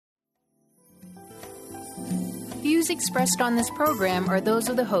views expressed on this program are those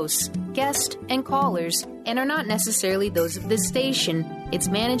of the hosts, guests, and callers, and are not necessarily those of this station, its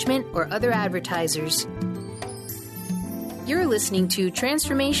management, or other advertisers. You're listening to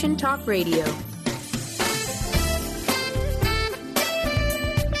Transformation Talk Radio.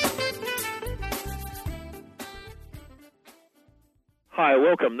 Hi,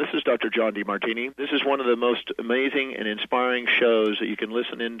 welcome. This is Dr. John DeMartini. This is one of the most amazing and inspiring shows that you can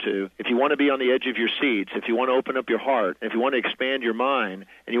listen into. If you want to be on the edge of your seats, if you want to open up your heart, if you want to expand your mind,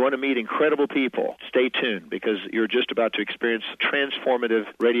 and you want to meet incredible people, stay tuned because you're just about to experience a transformative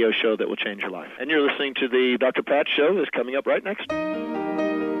radio show that will change your life. And you're listening to the Dr. Pat Show that's coming up right next.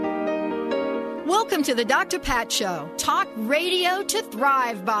 Welcome to the Dr. Pat Show. Talk radio to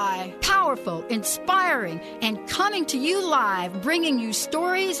thrive by. Powerful, inspiring, and coming to you live, bringing you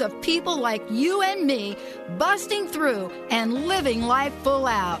stories of people like you and me, busting through and living life full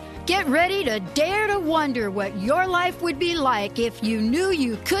out. Get ready to dare to wonder what your life would be like if you knew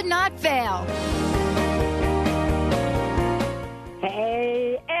you could not fail.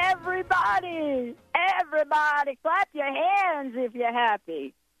 Hey, everybody, clap your hands if you're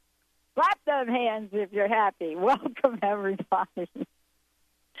happy. Clap them hands if you're happy. Welcome, everybody.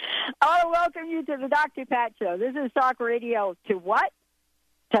 I want to welcome you to the Dr. Pat Show. This is talk radio to what?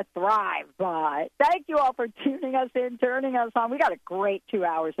 To thrive by. Thank you all for tuning us in, turning us on. We got a great 2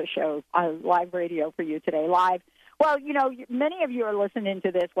 hours of shows on live radio for you today. Live. Well, you know, many of you are listening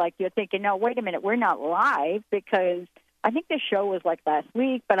to this like you're thinking, no, wait a minute, we're not live because I think this show was like last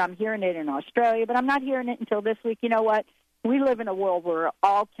week, but I'm hearing it in Australia, but I'm not hearing it until this week. You know what? We live in a world where we're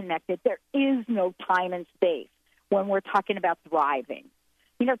all connected. There is no time and space when we're talking about thriving.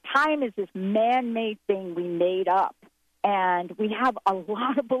 You know, time is this man-made thing we made up, and we have a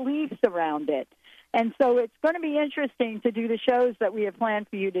lot of beliefs around it. And so it's going to be interesting to do the shows that we have planned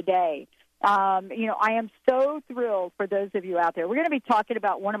for you today. You know, I am so thrilled for those of you out there. We're going to be talking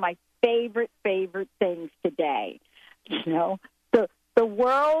about one of my favorite things today. You know, the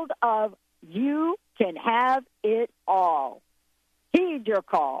world of you can have it all. Heed your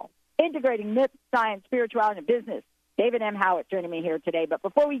call. Integrating myth, science, spirituality, and business. David M. Howitt joining me here today. But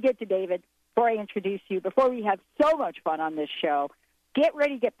before we get to David, before I introduce you, before we have so much fun on this show, get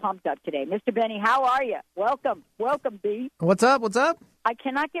ready to get pumped up today. Mr. Benny, how are you? Welcome, B. What's up? I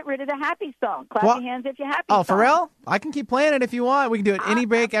cannot get rid of the happy song. Clap your hands if you're happy. Oh, for real? I can keep playing it if you want. We can do it any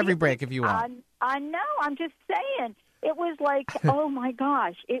break, every break if you want. I know. I'm just saying. It was like, oh, my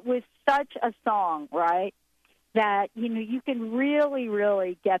gosh, it was such a song, right, that, you know, you can really,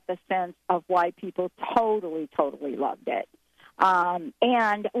 really get the sense of why people totally loved it.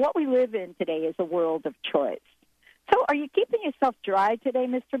 And what we live in today is a world of choice. So are you keeping yourself dry today,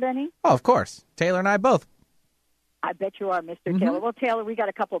 Mr. Benny? Oh, of course. Taylor and I both. I bet you are, Mr. Taylor. Well, Taylor, we got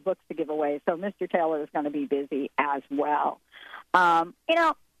a couple of books to give away, so Mr. Taylor is going to be busy as well. You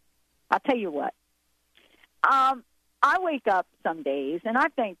know, I'll tell you what. I wake up some days and I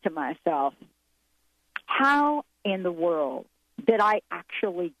think to myself, how in the world did I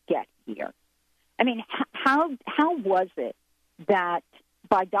actually get here? I mean, how was it that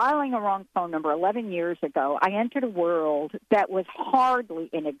by dialing a wrong phone number 11 years ago, I entered a world that was hardly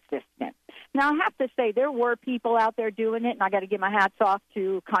in existence? Now, I have to say there were people out there doing it, and I got to give my hats off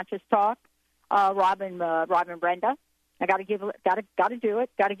to Conscious Talk, Rob and Brenda. I got to do it. Got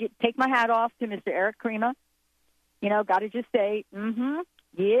to take my hat off to Mr. Eric Crema. You know, got to just say,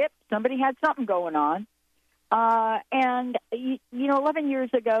 yep, somebody had something going on. And, you know, 11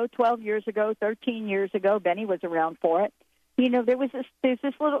 years ago, 12 years ago, 13 years ago, Benny was around for it. You know, there's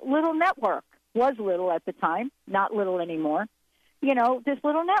this little network. Was little at the time, not little anymore. You know, this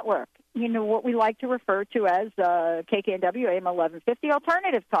little network. You know, what we like to refer to as KKNW AM 1150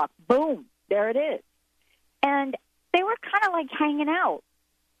 Alternative Talk. Boom, there it is. And they were kind of like hanging out.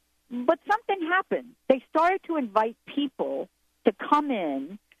 But something happened. They started to invite people to come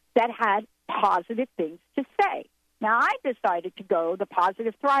in that had positive things to say. Now, I decided to go the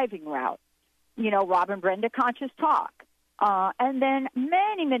positive thriving route. You know, Rob and Brenda Conscious Talk. And then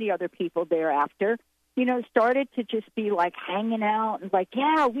many other people thereafter, you know, started to just be like hanging out and like,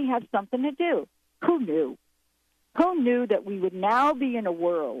 yeah, we have something to do. Who knew? Who knew that we would now be in a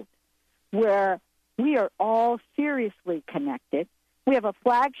world where we are all seriously connected? We have a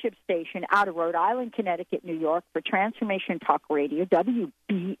flagship station out of Rhode Island, Connecticut, New York for Transformation Talk Radio,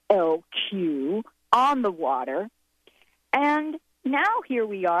 WBLQ, on the water. And now here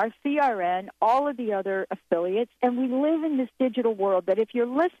we are, CRN, all of the other affiliates, and we live in this digital world that if you're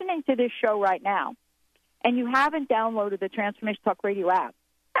listening to this show right now and you haven't downloaded the Transformation Talk Radio app,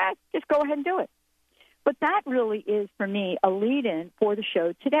 just go ahead and do it. But that really is, for me, a lead-in for the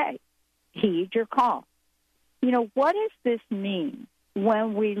show today. Heed your call. what does this mean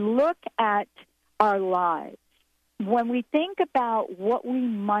when we look at our lives? When we think about what we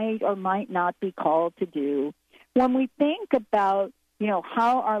might or might not be called to do, when we think about,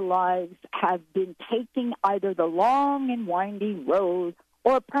 how our lives have been taking either the long and winding road,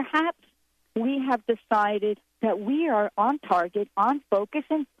 or perhaps we have decided that we are on target, on focus,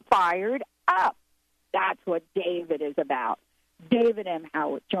 and fired up. That's what David is about. David M.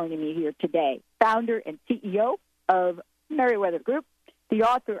 Howitt joining me here today, founder and CEO of Meriwether Group, the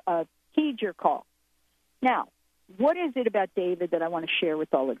author of Heed Your Call. Now, what is it about David that I want to share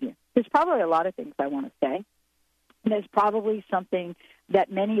with all of you? There's probably a lot of things I want to say. There's probably something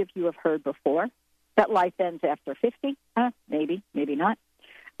that many of you have heard before, that life ends after 50. Maybe, maybe not.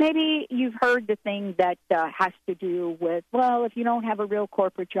 Maybe you've heard the thing that has to do with, well, if you don't have a real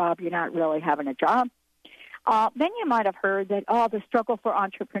corporate job, you're not really having a job. Then you might have heard that, the struggle for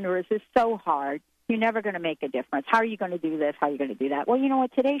entrepreneurs is so hard. You're never going to make a difference. How are you going to do this? How are you going to do that? Well, you know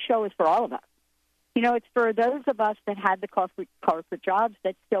what? Today's show is for all of us. It's for those of us that had the corporate jobs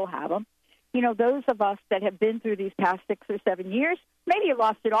that still have them. Those of us that have been through these past 6 or 7 years, maybe you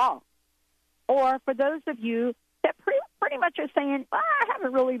lost it all. Or for those of you that pretty much are saying, I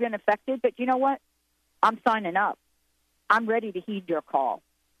haven't really been affected, but you know what? I'm signing up. I'm ready to heed your call.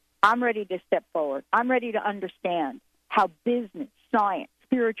 I'm ready to step forward. I'm ready to understand how business, science,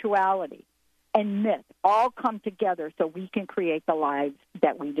 spirituality, and myth all come together so we can create the lives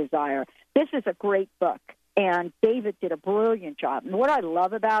that we desire. This is a great book, and David did a brilliant job. And what I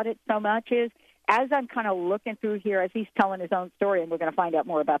love about it so much is, as I'm kind of looking through here, as he's telling his own story, and we're going to find out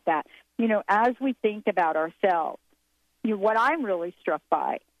more about that, as we think about ourselves, what I'm really struck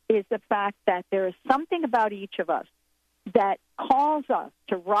by is the fact that there is something about each of us that calls us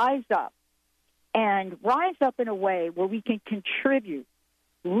to rise up, and rise up in a way where we can contribute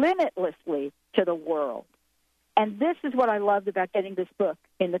limitlessly to the world. And this is what I loved about getting this book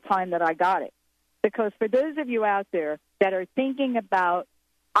in the time that I got it. Because for those of you out there that are thinking about,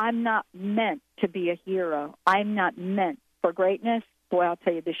 I'm not meant to be a hero, I'm not meant for greatness, boy, I'll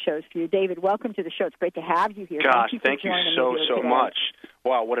tell you, this show's for you. David, welcome to the show. It's great to have you here. Gosh, thank you so much.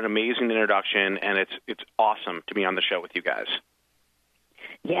 Wow, what an amazing introduction, and it's awesome to be on the show with you guys.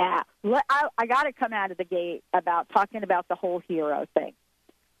 Yeah, I got to come out of the gate about talking about the whole hero thing.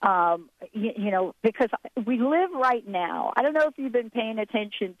 Because we live right now. I don't know if you've been paying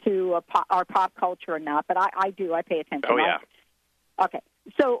attention to our pop culture or not, but I do. I pay attention. Oh, yeah. Okay.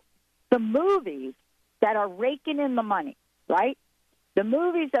 So the movies that are raking in the money, right? The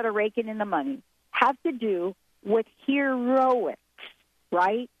movies that are raking in the money have to do with heroics,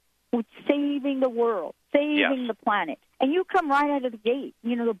 right? With saving the world, saving the planet. And you come right out of the gate.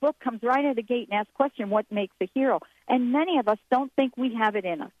 The book comes right out of the gate and asks the question, what makes a hero? And many of us don't think we have it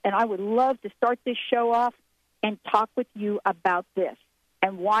in us. And I would love to start this show off and talk with you about this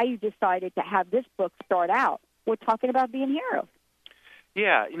and why you decided to have this book start out. We're talking about being heroes.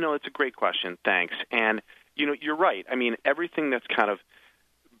 Yeah, it's a great question. Thanks. And, you're right. I mean, everything that's kind of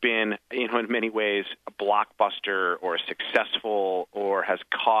been, in many ways, a blockbuster or successful or has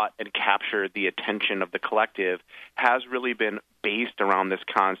caught and captured the attention of the collective has really been based around this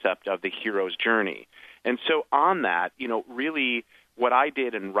concept of the hero's journey. And so on that, really what I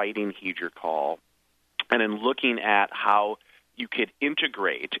did in writing Heed Your Call and in looking at how you could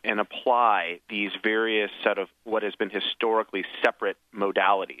integrate and apply these various set of what has been historically separate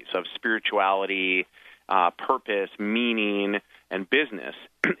modalities of spirituality, purpose, meaning, and business,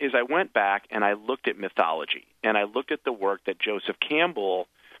 is I went back and I looked at mythology, and I looked at the work that Joseph Campbell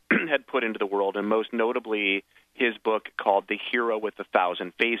had put into the world, and most notably his book called The Hero with a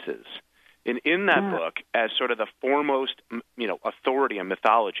Thousand Faces. And in that book, as sort of the foremost, authority on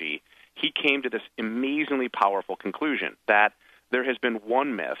mythology, he came to this amazingly powerful conclusion that there has been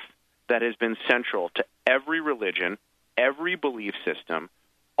one myth that has been central to every religion, every belief system,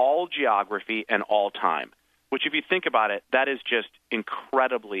 all geography, and all time, which, if you think about it, that is just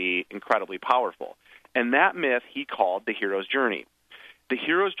incredibly, incredibly powerful. And that myth he called the hero's journey. The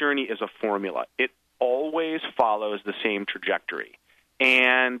hero's journey is a formula. It always follows the same trajectory.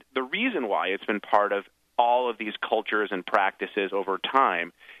 And the reason why it's been part of all of these cultures and practices over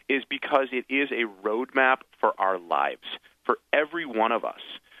time is because it is a roadmap for our lives, for every one of us,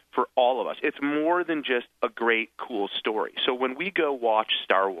 for all of us. It's more than just a great, cool story. So when we go watch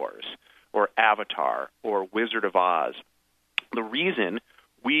Star Wars or Avatar or Wizard of Oz, the reason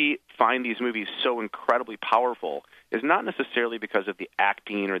we find these movies so incredibly powerful is not necessarily because of the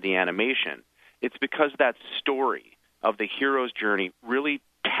acting or the animation. It's because that story of the hero's journey really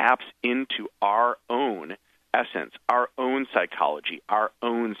taps into our own essence, our own psychology, our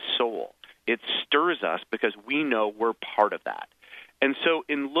own soul. It stirs us because we know we're part of that. And so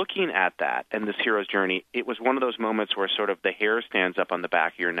in looking at that and this hero's journey, it was one of those moments where sort of the hair stands up on the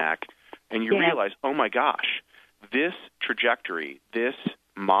back of your neck and you realize, oh my gosh, this trajectory, this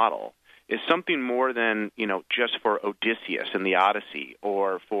model is something more than, just for Odysseus in the Odyssey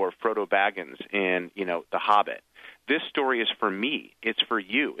or for Frodo Baggins in, The Hobbit. This story is for me. It's for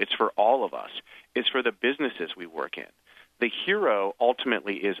you. It's for all of us. It's for the businesses we work in. The hero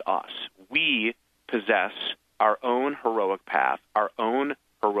ultimately is us. We possess our own heroic path, our own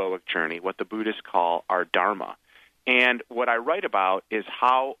heroic journey, what the Buddhists call our dharma. And what I write about is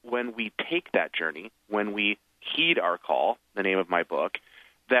how when we take that journey, when we heed our call, the name of my book,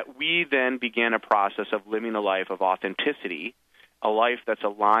 that we then begin a process of living a life of authenticity, a life that's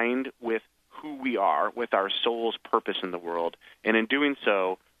aligned with who we are, with our soul's purpose in the world. And in doing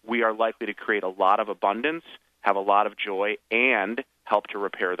so, we are likely to create a lot of abundance, have a lot of joy, and help to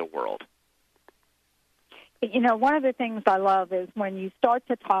repair the world. One of the things I love is when you start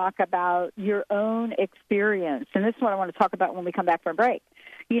to talk about your own experience, and this is what I want to talk about when we come back from break.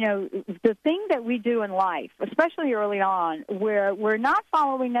 The thing that we do in life, especially early on, where we're not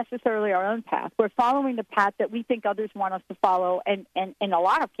following necessarily our own path, we're following the path that we think others want us to follow, and in a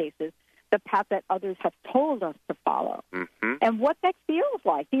lot of cases, the path that others have told us to follow. Mm-hmm. And what that feels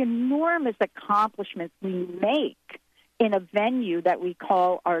like, the enormous accomplishments we make in a venue that we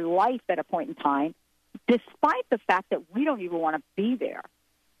call our life at a point in time, despite the fact that we don't even want to be there.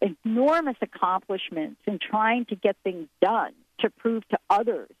 Enormous accomplishments in trying to get things done to prove to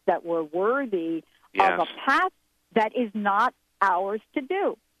others that we're worthy of a path that is not ours to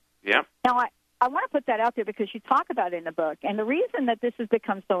do. Yeah. Now, I want to put that out there because you talk about it in the book. And the reason that this has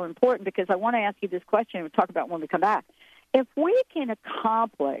become so important, because I want to ask you this question and we'll talk about when we come back. If we can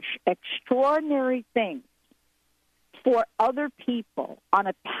accomplish extraordinary things for other people on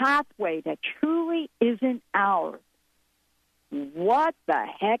a pathway that truly isn't ours, what the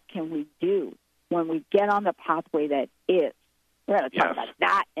heck can we do when we get on the pathway that is? We're going to talk about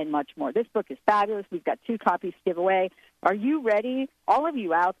that and much more. This book is fabulous. We've got 2 copies to give away. Are you ready? All of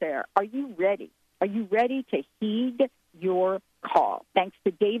you out there, are you ready? Are you ready to heed your call? Thanks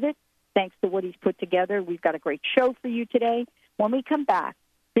to David. Thanks to what he's put together. We've got a great show for you today. When we come back,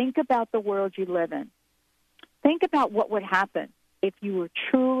 think about the world you live in. Think about what would happen if you were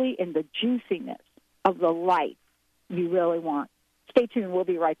truly in the juiciness of the life you really want. Stay tuned. We'll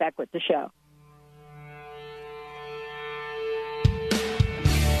be right back with the show.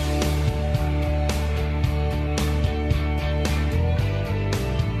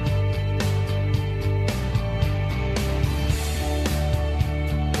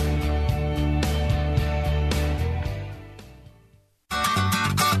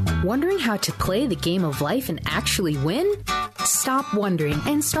 Wondering how to play the game of life and actually win? Stop wondering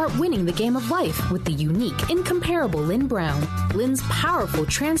and start winning the game of life with the unique, incomparable Lynn Brown. Lynn's powerful,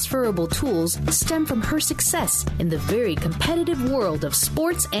 transferable tools stem from her success in the very competitive world of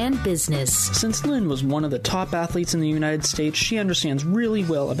sports and business. Since Lynn was one of the top athletes in the United States, she understands really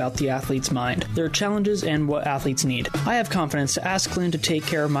well about the athlete's mind, their challenges, and what athletes need. I have confidence to ask Lynn to take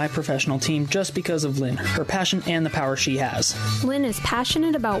care of my professional team just because of Lynn, her passion, and the power she has. Lynn is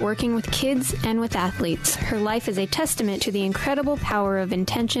passionate about working with kids and with athletes. Her life is a testament to the incredible power of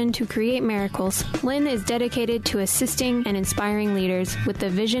intention to create miracles. Lynn is dedicated to assisting and inspiring leaders with the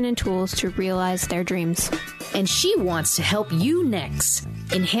vision and tools to realize their dreams. And she wants to help you next.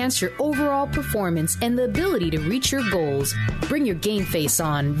 Enhance your overall performance and the ability to reach your goals. Bring your game face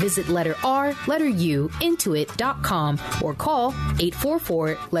on. Visit letter R, letter U, intuit.com or call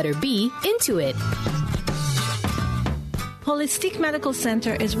 844-letter-B, Intuit. Holistic Medical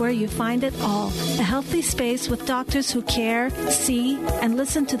Center is where you find it all. A healthy space with doctors who care, see, and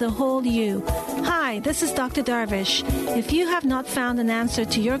listen to the whole you. Hi, this is Dr. Darvish. If you have not found an answer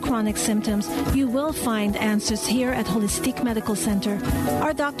to your chronic symptoms, you will find answers here at Holistic Medical Center.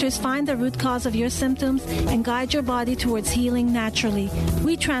 Our doctors find the root cause of your symptoms and guide your body towards healing naturally.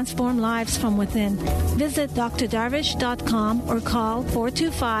 We transform lives from within. Visit drdarvish.com or call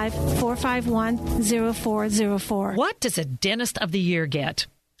 425-451-0404. What does a Dentist of the Year get?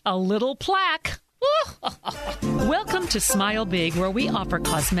 A little plaque. Welcome to Smile Big, where we offer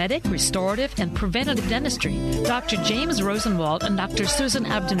cosmetic, restorative, and preventative dentistry. Dr. James Rosenwald and Dr. Susan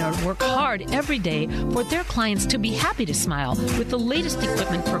Abdenor work hard every day for their clients to be happy to smile with the latest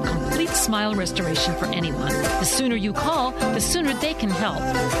equipment for complete smile restoration for anyone. The sooner you call, the sooner they can help.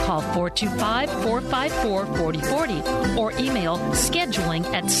 Call 425-454-4040 or email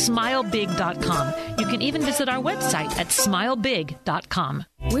scheduling@smilebig.com. You can even visit our website at smilebig.com.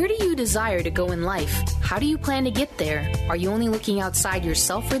 Where do you desire to go in life? How do you plan to get there? Are you only looking outside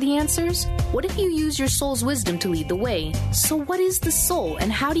yourself for the answers? What if you use your soul's wisdom to lead the way? So what is the soul and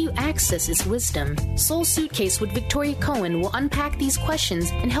how do you access its wisdom? Soul Suitcase with Victoria Cohen will unpack these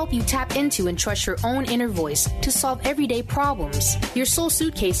questions and help you tap into and trust your own inner voice to solve everyday problems. Your Soul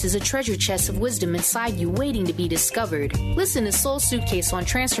Suitcase is a treasure chest of wisdom inside you waiting to be discovered. Listen to Soul Suitcase on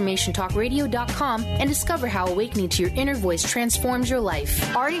TransformationTalkRadio.com and discover how awakening to your inner voice transforms your life.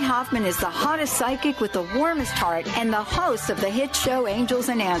 Artie Hoffman is the hottest psychic with the warmest heart and the host of the hit show Angels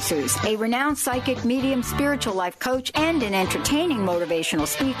and Answers. A renowned psychic, medium, spiritual life coach, and an entertaining motivational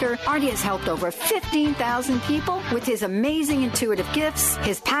speaker, Artie has helped over 15,000 people with his amazing intuitive gifts,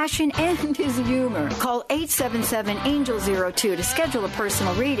 his passion, and his humor. Call 877-ANGEL-02 to schedule a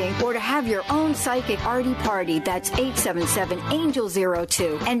personal reading or to have your own psychic Artie party. That's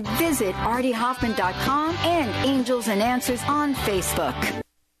 877-ANGEL-02. And visit ArtieHoffman.com and Angels and Answers on Facebook.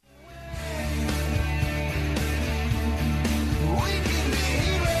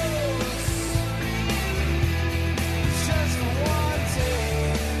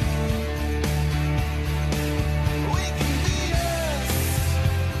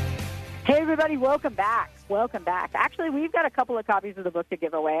 Hey, everybody, welcome back. Welcome back. Actually, we've got a couple of copies of the book to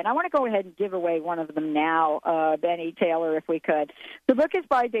give away, and I want to go ahead and give away one of them now, Benny Taylor, if we could. The book is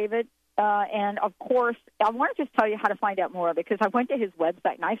by David, and, of course, I want to just tell you how to find out more, because I went to his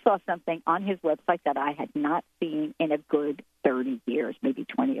website, and I saw something on his website that I had not seen in a good 30 years, maybe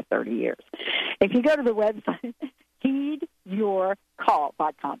 20 or 30 years. If you go to the website,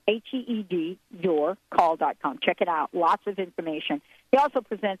 heedyourcall.com, H-E-E-D, yourcall.com. Check it out. Lots of information. He also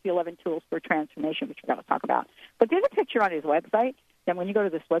presents the 11 tools for transformation, which we're going to talk about. But there's a picture on his website. Then when you go to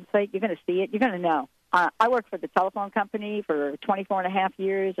this website, you're going to see it. You're going to know. I worked for the telephone company for 24 and a half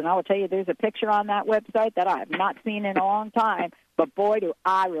years, and I will tell you there's a picture on that website that I have not seen in a long time. But, boy, do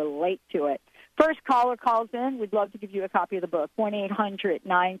I relate to it. First caller calls in. We'd love to give you a copy of the book,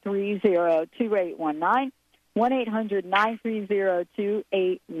 1-800-930-2819.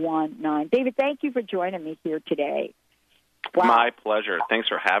 1-800-930-2819. David, thank you for joining me here today. Wow. My pleasure. Thanks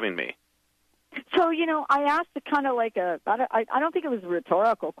for having me. So, I asked a kind of like I don't think it was a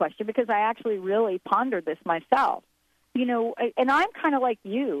rhetorical question because I actually really pondered this myself. And I'm kind of like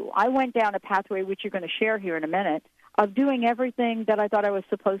you. I went down a pathway, which you're going to share here in a minute, of doing everything that I thought I was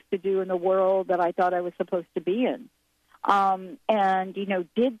supposed to do in the world that I thought I was supposed to be in. And,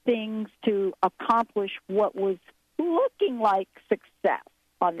 did things to accomplish what was looking like success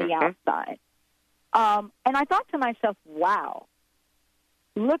on the outside. And I thought to myself, wow,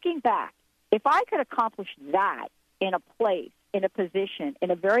 looking back, if I could accomplish that in a place, in a position,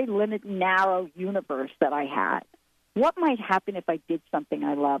 in a very limited, narrow universe that I had, what might happen if I did something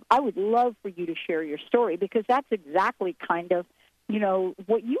I love? I would love for you to share your story because that's exactly kind of,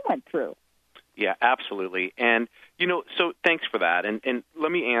 what you went through. Yeah, absolutely. And, so thanks for that. And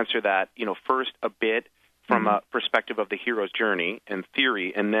let me answer that, first a bit from a perspective of the hero's journey and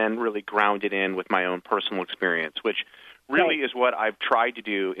theory, and then really ground it in with my own personal experience, which really is what I've tried to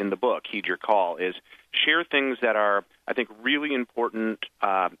do in the book, Heed Your Call, is share things that are, I think, really important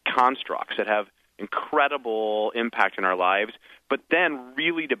constructs that have incredible impact in our lives, but then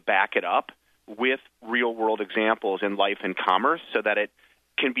really to back it up with real-world examples in life and commerce so that it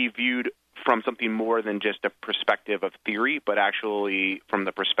can be viewed from something more than just a perspective of theory, but actually from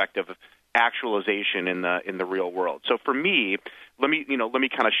the perspective of actualization in the real world. So for me, let me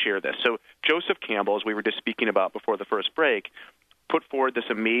kind of share this. So Joseph Campbell, as we were just speaking about before the first break, put forward this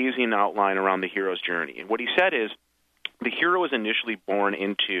amazing outline around the hero's journey. And what he said is the hero was initially born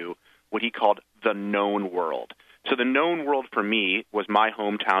into what he called the known world. So the known world for me was my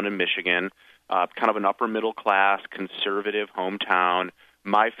hometown in Michigan, kind of an upper middle class, conservative hometown.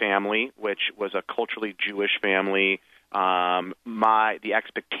 My family, which was a culturally Jewish family, the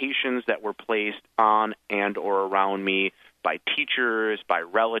expectations that were placed on and or around me by teachers, by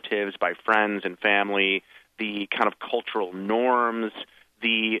relatives, by friends and family, the kind of cultural norms,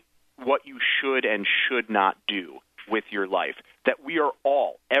 what you should and should not do with your life, that we are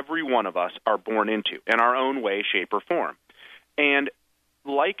all, every one of us, are born into in our own way, shape, or form. And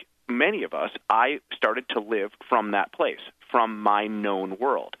like many of us, I started to live from that place, from my known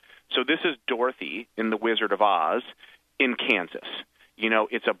world. So this is Dorothy in The Wizard of Oz in Kansas.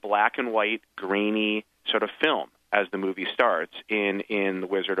 It's a black and white, grainy sort of film as the movie starts in The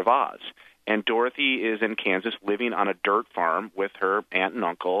Wizard of Oz. And Dorothy is in Kansas living on a dirt farm with her aunt and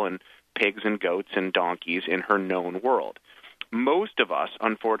uncle and pigs and goats and donkeys in her known world. Most of us,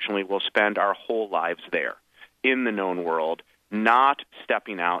 unfortunately, will spend our whole lives there in the known world, not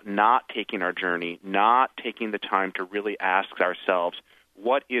stepping out, not taking our journey, not taking the time to really ask ourselves,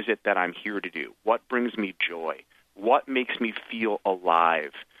 what is it that I'm here to do? What brings me joy? What makes me feel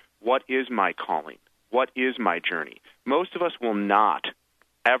alive? What is my calling? What is my journey? Most of us will not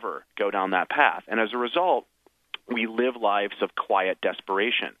ever go down that path. And as a result, we live lives of quiet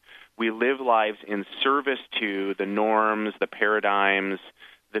desperation. We live lives in service to the norms, the paradigms,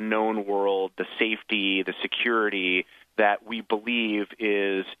 the known world, the safety, the security that we believe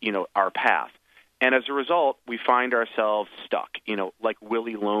is, our path. And as a result, we find ourselves stuck, like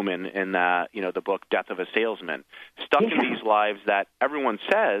Willie Loman in the book Death of a Salesman, stuck in these lives that everyone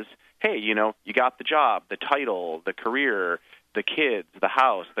says, hey, you got the job, the title, the career, the kids, the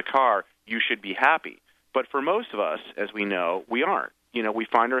house, the car, you should be happy. But for most of us, as we know, we aren't. We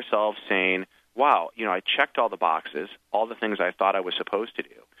find ourselves saying, wow, I checked all the boxes, all the things I thought I was supposed to do,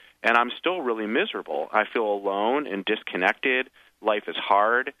 and I'm still really miserable. I feel alone and disconnected. Life is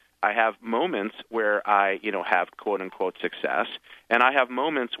hard. I have moments where I, have quote-unquote success, and I have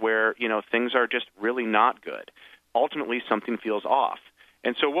moments where, things are just really not good. Ultimately, something feels off.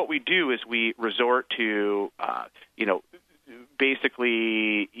 And so what we do is we resort to,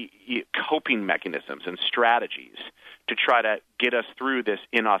 basically coping mechanisms and strategies to try to get us through this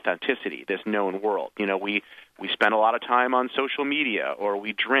inauthenticity, this known world. We spend a lot of time on social media, or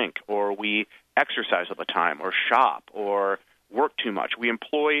we drink, or we exercise all the time, or shop, or work too much. We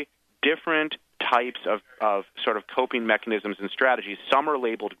employ different types of sort of coping mechanisms and strategies. Some are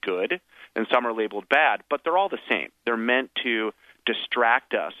labeled good and some are labeled bad, but they're all the same. They're meant to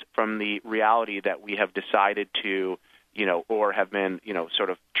distract us from the reality that we have decided to, or have been, sort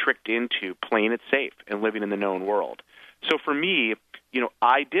of tricked into playing it safe and living in the known world. So for me,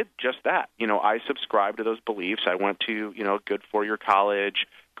 I did just that. I subscribed to those beliefs. I went to, a good four-year college,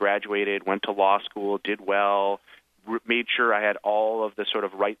 graduated, went to law school, did well, made sure I had all of the sort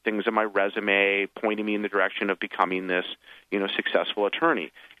of right things in my resume, pointing me in the direction of becoming this, successful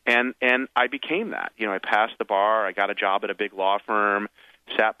attorney. And I became that. I passed the bar. I got a job at a big law firm,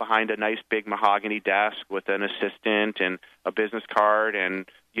 sat behind a nice big mahogany desk with an assistant and a business card and,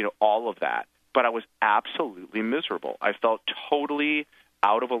 all of that. But I was absolutely miserable. I felt totally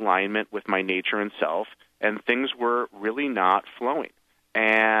out of alignment with my nature and self, and things were really not flowing.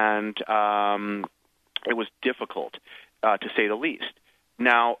 And it was difficult, to say the least.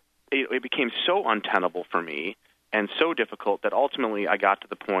 Now, it became so untenable for me and so difficult that ultimately I got to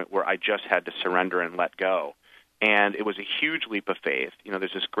the point where I just had to surrender and let go. And it was a huge leap of faith.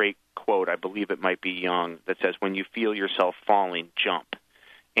 There's this great quote, I believe it might be Jung, that says, when you feel yourself falling, jump.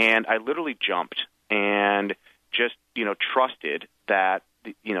 And I literally jumped and just, trusted that,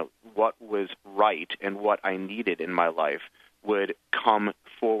 what was right and what I needed in my life would come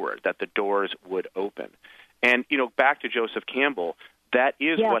forward, that the doors would open. And, back to Joseph Campbell, that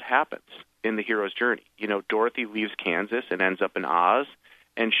is what happens in the hero's journey. Dorothy leaves Kansas and ends up in Oz,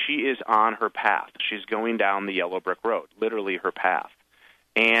 and she is on her path. She's going down the yellow brick road, literally her path.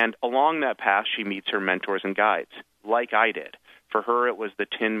 And along that path, she meets her mentors and guides, like I did. For her, it was the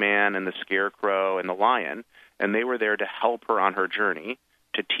Tin Man and the Scarecrow and the Lion, and they were there to help her on her journey,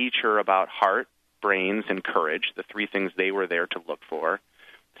 to teach her about heart, brains, and courage, the three things they were there to look for.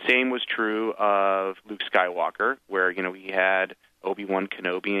 Same was true of Luke Skywalker, where, he had Obi-Wan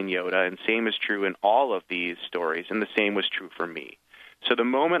Kenobi and Yoda, and same is true in all of these stories, and the same was true for me. So the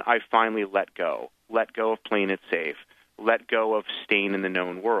moment I finally let go of playing it safe, let go of staying in the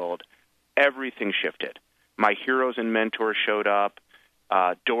known world, everything shifted. My heroes and mentors showed up.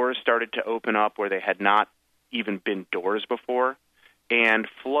 Doors started to open up where they had not even been doors before, and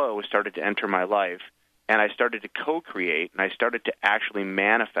flow started to enter my life. And I started to co-create, and I started to actually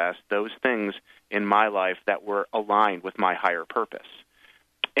manifest those things in my life that were aligned with my higher purpose.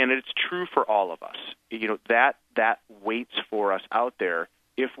 And it's true for all of us. That waits for us out there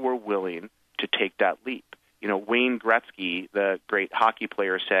if we're willing to take that leap. Wayne Gretzky, the great hockey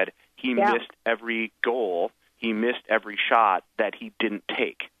player, said he missed every goal, he missed every shot that he didn't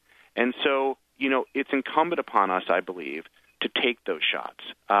take. And so, it's incumbent upon us, I believe, to take those shots.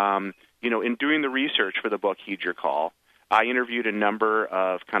 In doing the research for the book Heed Your Call, I interviewed a number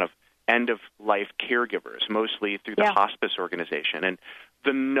of kind of end-of-life caregivers, mostly through the hospice organization. And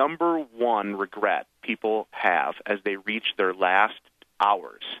the number one regret people have as they reach their last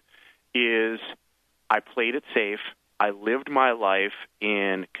hours is, I played it safe, I lived my life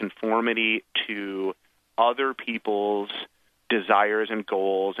in conformity to other people's desires and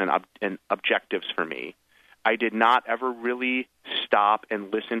goals and objectives for me. I did not ever really stop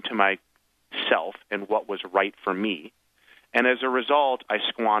and listen to myself and what was right for me. And as a result, I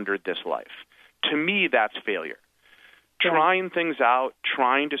squandered this life. To me, that's failure. Trying things out,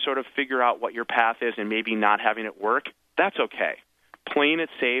 trying to sort of figure out what your path is and maybe not having it work, that's okay. playing it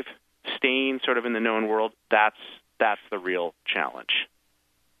safe, staying sort of in the known world, that's the real challenge.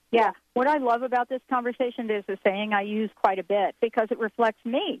 Yeah. What I love about this conversation is a saying I use quite a bit because it reflects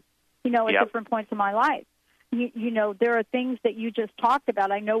me, at different points in my life. There are things that you just talked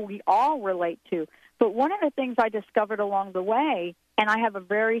about I know we all relate to. But one of the things I discovered along the way, and I have a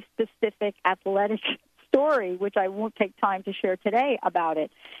very specific athletic story, which I won't take time to share today about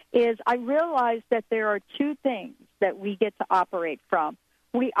it, is I realized that there are two things that we get to operate from.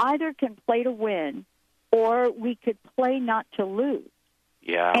 We either can play to win or we could play not to lose.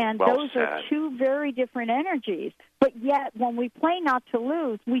 Yeah, and well those said. are two very different energies. But yet, when we play not to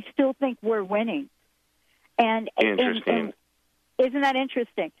lose, we still think we're winning. Interesting. And isn't that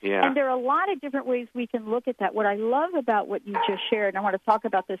interesting? Yeah. And there are a lot of different ways we can look at that. What I love about what you just shared, and I want to talk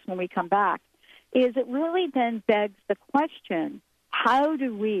about this when we come back, is it really then begs the question, how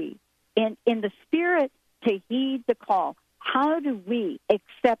do we, in the spirit to heed the call, how do we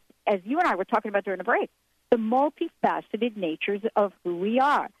accept, as you and I were talking about during the break, the multifaceted natures of who we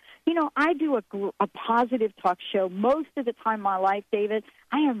are? I do a positive talk show. Most of the time in my life, David,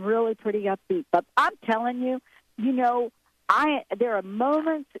 I am really pretty upbeat. But I'm telling you, there are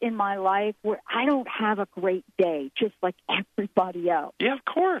moments in my life where I don't have a great day, just like everybody else. Yeah, of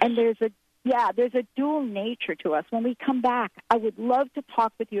course. And there's a dual nature to us. When we come back, I would love to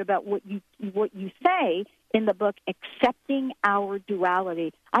talk with you about what you say in the book, Accepting Our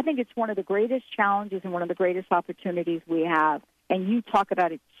Duality. I think it's one of the greatest challenges and one of the greatest opportunities we have. And you talk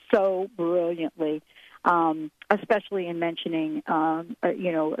about it so brilliantly, especially in mentioning,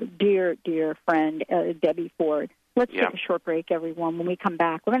 dear friend, Debbie Ford. Let's take a short break, everyone. When we come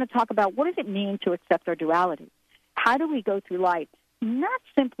back, we're going to talk about what does it mean to accept our duality? How do we go through life? Not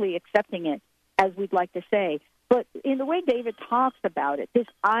simply accepting it, as we'd like to say, but in the way David talks about it, this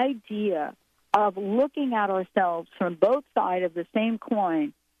idea of looking at ourselves from both sides of the same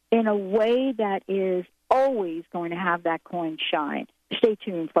coin in a way that is always going to have that coin shine. Stay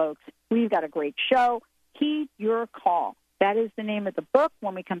tuned, folks. We've got a great show. Heed your call. That is the name of the book.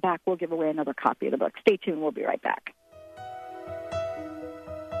 When we come back, we'll give away another copy of the book. Stay tuned. We'll be right back.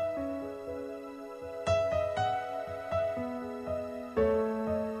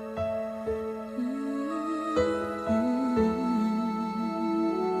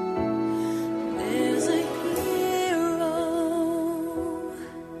 There's a hero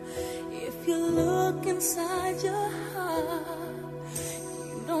if you look inside your heart.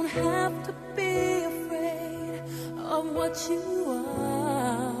 You don't have to be afraid of what you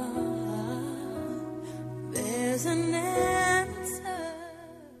are. There's an answer.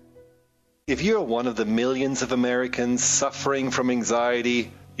 If you're one of the millions of Americans suffering from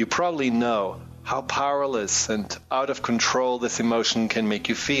anxiety, you probably know how powerless and out of control this emotion can make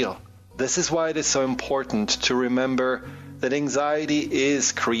you feel. This is why it is so important to remember that anxiety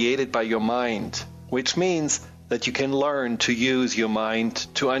is created by your mind, which means that you can learn to use your mind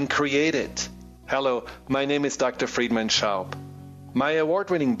to uncreate it. Hello, my name is Dr. Friedman Schaub. My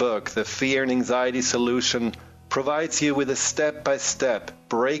award-winning book, The Fear and Anxiety Solution, provides you with a step-by-step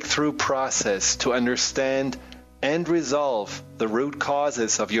breakthrough process to understand and resolve the root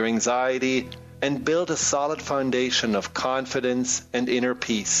causes of your anxiety and build a solid foundation of confidence and inner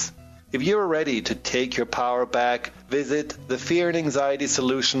peace. If you're ready to take your power back, visit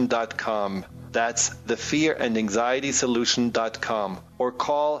thefearandanxietysolution.com. That's thefearandanxietysolution.com or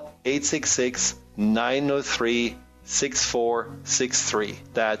call 866-903-6463.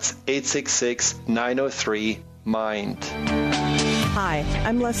 That's 866-903-MIND. Hi,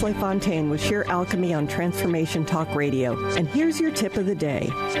 I'm Leslie Fontaine with Sheer Alchemy on Transformation Talk Radio, and here's your tip of the day.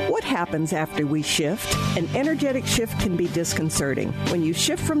 What happens after we shift? An energetic shift can be disconcerting. When you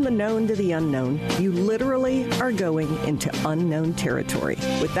shift from the known to the unknown, you literally are going into unknown territory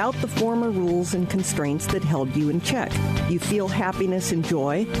without the former rules and constraints that held you in check. You feel happiness and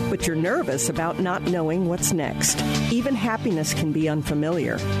joy, but you're nervous about not knowing what's next. Even happiness can be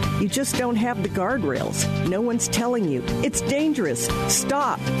unfamiliar. You just don't have the guardrails. No one's telling you. It's dangerous.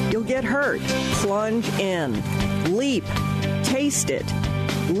 Stop. You'll get hurt. Plunge in. Leap. Taste it.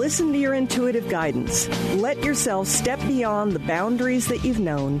 Listen to your intuitive guidance. Let yourself step beyond the boundaries that you've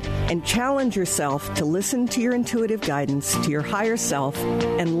known and challenge yourself to listen to your intuitive guidance, to your higher self,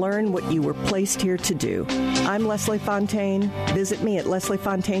 and learn what you were placed here to do. I'm Leslie Fontaine. Visit me at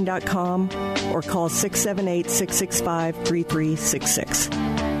lesliefontaine.com or call 678-665-3366.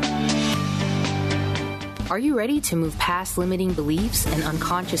 Are you ready to move past limiting beliefs and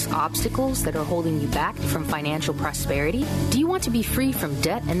unconscious obstacles that are holding you back from financial prosperity? Do you want to be free from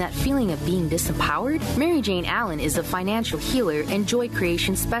debt and that feeling of being disempowered? Mary Jane Allen is a financial healer and joy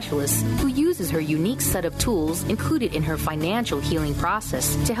creation specialist who uses her unique set of tools included in her financial healing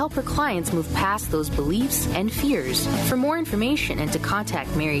process to help her clients move past those beliefs and fears. For more information and to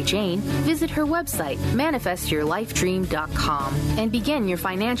contact Mary Jane, visit her website, manifestyourlifedream.com, and begin your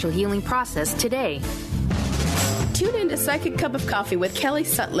financial healing process today. Tune in to Psychic Cup of Coffee with Kelly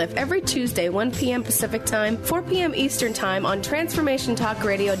Sutliff every Tuesday, 1 p.m. Pacific Time, 4 p.m. Eastern Time on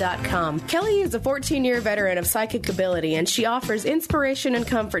TransformationTalkRadio.com. Kelly is a 14-year veteran of psychic ability, and she offers inspiration and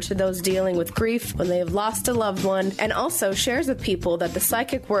comfort to those dealing with grief when they have lost a loved one, and also shares with people that the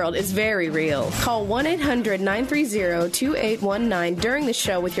psychic world is very real. Call 1-800-930-2819 during the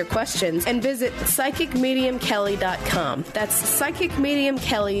show with your questions, and visit PsychicMediumKelly.com. That's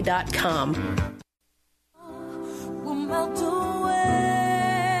PsychicMediumKelly.com. Melt away,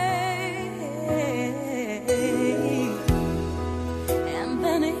 and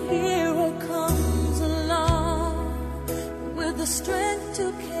then a hero comes along with the strength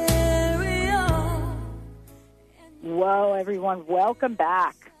to carry on. Whoa, everyone, welcome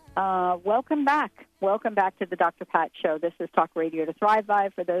back. Welcome back to the Dr. Pat Show. This is Talk Radio to Thrive By.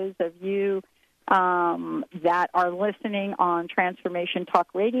 For those of you that are listening on Transformation Talk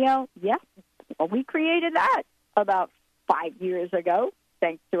Radio, yes, well, we created that about 5 years ago,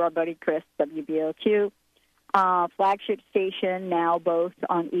 thanks to our buddy Chris, WBOQ, flagship station, now both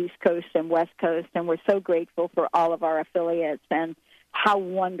on East Coast and West Coast, and we're so grateful for all of our affiliates and how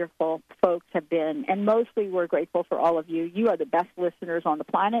wonderful folks have been. And mostly we're grateful for all of you. You are the best listeners on the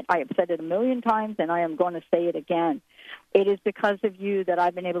planet. I have said it a million times, and I am going to say it again. It is because of you that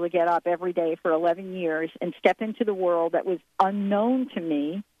I've been able to get up every day for 11 years and step into the world that was unknown to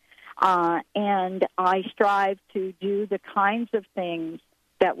me. And I strive to do the kinds of things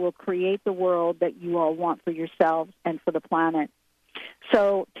that will create the world that you all want for yourselves and for the planet.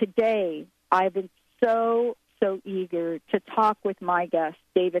 So today, I've been so eager to talk with my guest,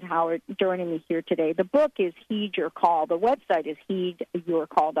 David Howitt, joining me here today. The book is Heed Your Call. The website is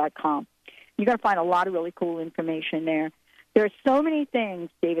heedyourcall.com. You're going to find a lot of really cool information there. There are so many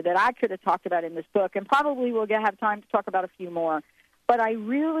things, David, that I could have talked about in this book, and probably we'll have time to talk about a few more. But I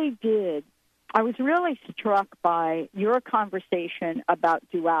really did. I was really struck by your conversation about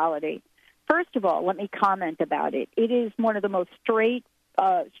duality. First of all, let me comment about it. It is one of the most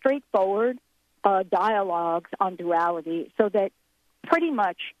straightforward dialogues on duality, so that pretty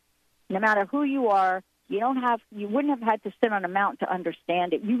much, no matter who you are, you wouldn't have had to sit on a mountain to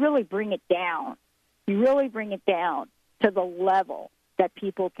understand it. You really bring it down. You really bring it down to the level that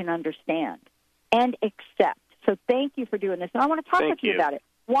people can understand and accept. So thank you for doing this. And I want to talk with you about it.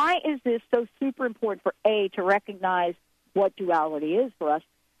 Why is this so super important for A, to recognize what duality is for us,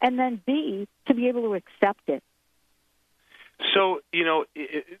 and then B, to be able to accept it? So,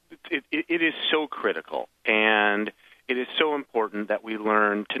 it is so critical, and it is so important that we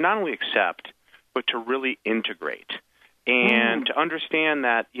learn to not only accept, but to really integrate and to understand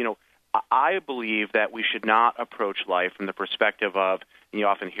that, I believe that we should not approach life from the perspective of, and you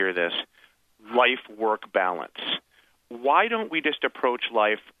often hear this, life-work balance. Why don't we just approach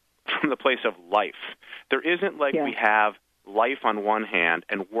life from the place of life? There isn't we have life on one hand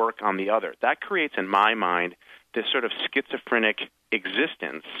and work on the other. That creates, in my mind, this sort of schizophrenic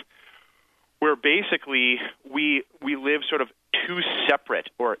existence where basically we live sort of two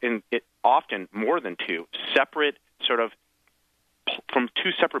separate, or often more than two, separate sort of from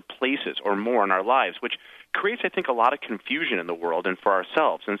two separate places or more in our lives, which creates, I think, a lot of confusion in the world and for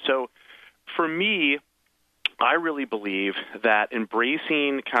ourselves. And so for me, I really believe that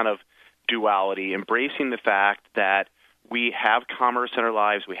embracing kind of duality, embracing the fact that we have commerce in our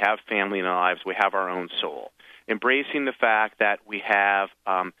lives, we have family in our lives, we have our own soul, embracing the fact that we have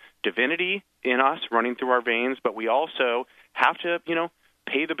divinity in us running through our veins, but we also have to,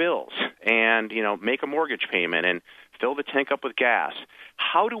 pay the bills and, make a mortgage payment and fill the tank up with gas.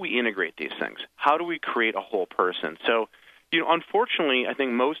 How do we integrate these things? How do we create a whole person? So, unfortunately, I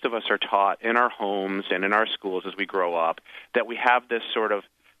think most of us are taught in our homes and in our schools as we grow up that we have this sort of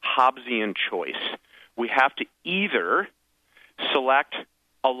Hobbesian choice. We have to either select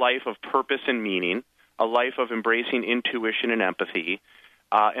a life of purpose and meaning, a life of embracing intuition and empathy,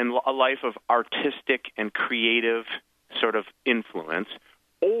 and a life of artistic and creative sort of influence,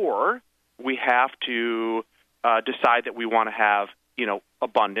 or we have to decide that we want to have,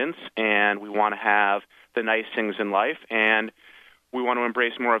 abundance and we want to have the nice things in life, and we want to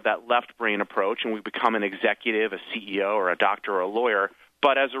embrace more of that left brain approach, and we become an executive, a CEO, or a doctor, or a lawyer.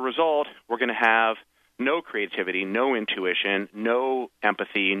 But as a result, we're going to have no creativity, no intuition, no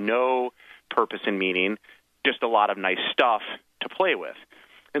empathy, no purpose and meaning, just a lot of nice stuff to play with.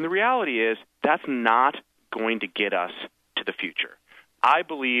 And the reality is that's not going to get us to the future. I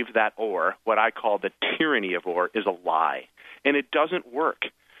believe that or, what I call the tyranny of or, is a lie, and it doesn't work.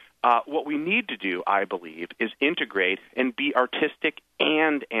 What we need to do, I believe, is integrate and be artistic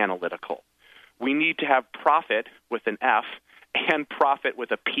and analytical. We need to have profit with an F and profit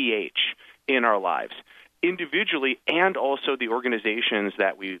with a PH in our lives, individually and also the organizations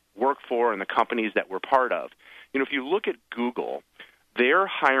that we work for and the companies that we're part of. You know, if you look at Google, they're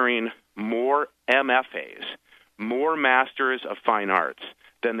hiring more MFAs, more Masters of Fine Arts,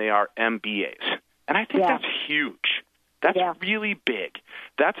 than they are MBAs. And I think that's huge. That's really big.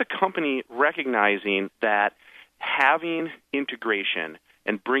 That's a company recognizing that having integration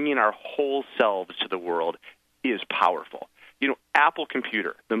and bringing our whole selves to the world is powerful. You know, Apple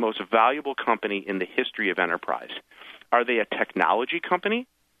Computer, the most valuable company in the history of enterprise, are they a technology company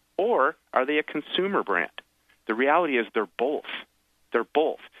or are they a consumer brand? The reality is they're both. They're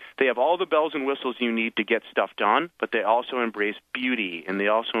both. They have all the bells and whistles you need to get stuff done, but they also embrace beauty, and they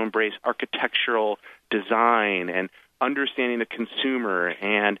also embrace architectural design and understanding the consumer.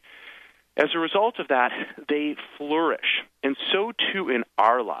 And as a result of that, they flourish. And so, too, in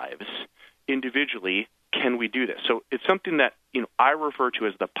our lives, individually, can we do this? So it's something that, you know, I refer to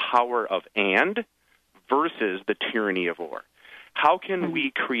as the power of and versus the tyranny of or. How can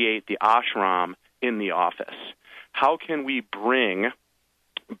we create the ashram in the office? How can we bring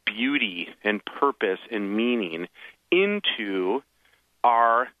beauty and purpose and meaning into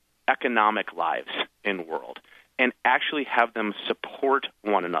our economic lives and world and actually have them support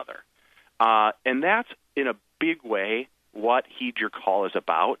one another? And that's, in a big way, what Heed Your Call is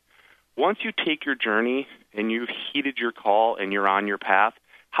about. Once you take your journey and you've heeded your call and you're on your path,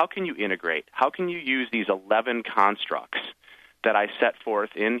 how can you integrate? How can you use these 11 constructs that I set forth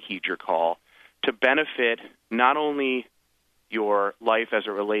in Heed Your Call to benefit not only your life as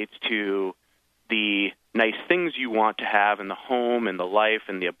it relates to the nice things you want to have in the home and the life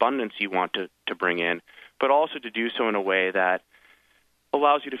and the abundance you want to bring in, but also to do so in a way that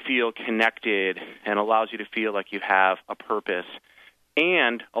allows you to feel connected and allows you to feel like you have a purpose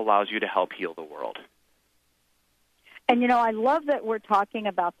and allows you to help heal the world. And, you know, I love that we're talking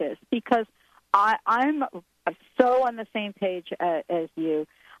about this because I'm so on the same page as you.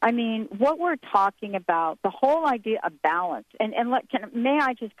 I mean, what we're talking about, the whole idea of balance, and may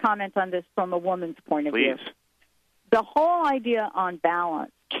I just comment on this from a woman's point of view? Please. The whole idea on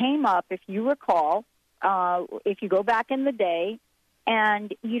balance came up, if you recall, if you go back in the day,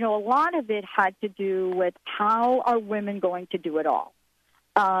 and, you know, a lot of it had to do with how are women going to do it all.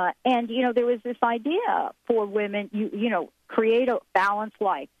 And, you know, there was this idea for women, you know, create a balanced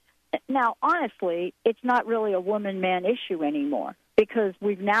life. Now, honestly, it's not really a woman-man issue anymore because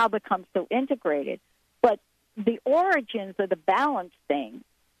we've now become so integrated. But the origins of the balance thing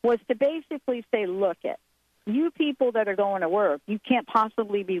was to basically say, look, you people that are going to work, you can't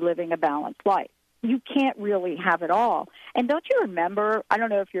possibly be living a balanced life. You can't really have it all. And don't you remember, I don't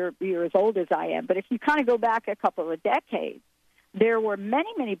know if you're as old as I am, but if you kind of go back a couple of decades, there were many,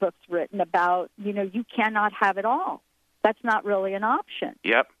 many books written about, you know, you cannot have it all. That's not really an option.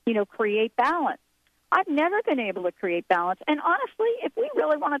 Yep. You know, create balance. I've never been able to create balance. And honestly, if we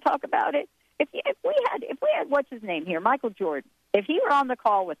really want to talk about it, if we had what's his name here, Michael Jordan, if he were on the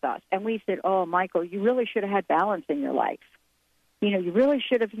call with us and we said, oh, Michael, you really should have had balance in your life. You know, you really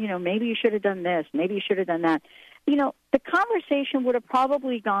should have, you know, maybe you should have done this, maybe you should have done that. You know, the conversation would have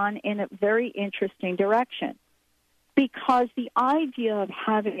probably gone in a very interesting direction because the idea of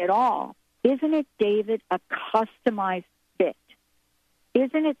having it all, isn't it, David, a customized fit?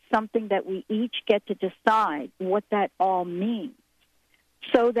 Isn't it something that we each get to decide what that all means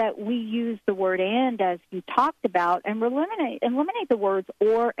so that we use the word and, as you talked about, and eliminate the words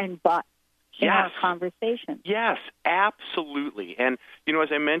or and but? In our conversation. Yes, absolutely. And, you know, as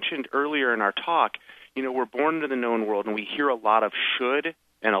I mentioned earlier in our talk, you know, we're born into the known world and we hear a lot of should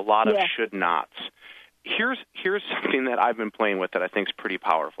and a lot of should nots. Here's something that I've been playing with that I think is pretty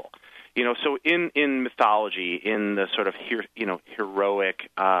powerful. You know, so in mythology, in the sort of heroic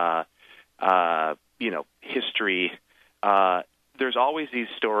history, there's always these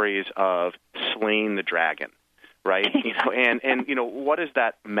stories of slaying the dragon. Right, you know, and you know, what is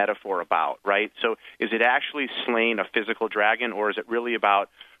that metaphor about, right? So, is it actually slaying a physical dragon, or is it really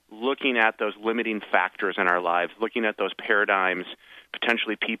about looking at those limiting factors in our lives, looking at those paradigms,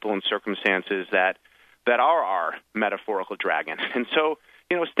 potentially people and circumstances that are our metaphorical dragon? And so,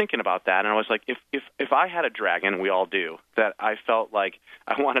 I was thinking about that, and I was like, if I had a dragon, we all do, that I felt like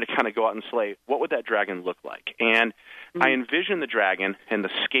I wanted to kind of go out and slay, what would that dragon look like? And I envisioned the dragon and the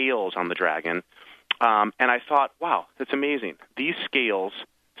scales on the dragon, and I thought, wow, that's amazing. These scales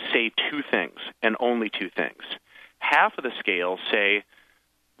say two things, and only two things. Half of the scales say,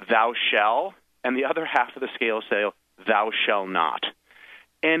 thou shall, and the other half of the scales say, thou shall not.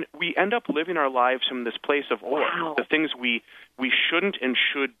 And we end up living our lives from this place of, the things we shouldn't and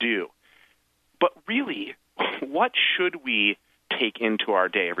should do. But really, what should we take into our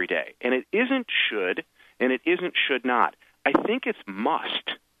day every day? And it isn't should, and it isn't should not. I think it's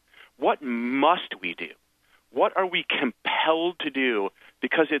must. What must we do? What are we compelled to do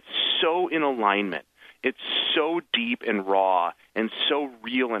because it's so in alignment? It's so deep and raw and so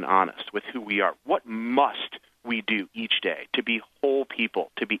real and honest with who we are. What must we do each day to be whole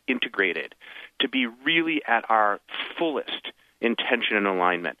people, to be integrated, to be really at our fullest intention and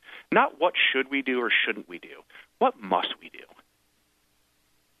alignment? Not what should we do or shouldn't we do. What must we do?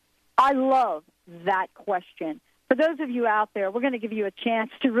 I love that question. For those of you out there, we're going to give you a chance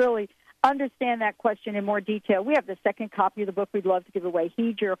to really understand that question in more detail. We have the second copy of the book we'd love to give away.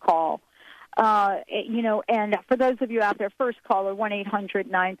 Heed your call. And for those of you out there, first caller,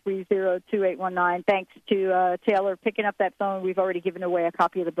 1-800-930-2819. Thanks to Taylor picking up that phone. We've already given away a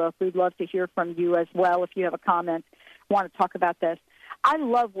copy of the book. We'd love to hear from you as well if you have a comment, want to talk about this. I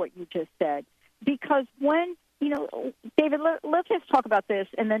love what you just said because when, David, let's just talk about this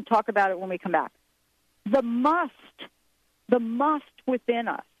and then talk about it when we come back. The must within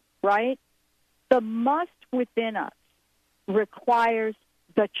us, right? The must within us requires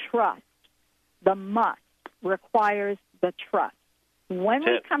the trust. The must requires the trust. When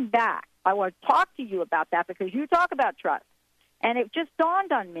we come back, I want to talk to you about that because you talk about trust. And it just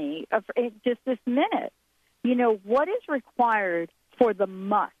dawned on me, just this minute, what is required for the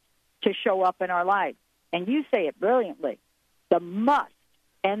must to show up in our lives? And you say it brilliantly, the must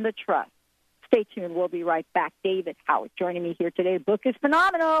and the trust. Stay tuned. We'll be right back. David Howitt joining me here today. The book is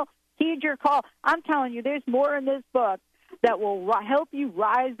phenomenal. Heed your call. I'm telling you, there's more in this book that will help you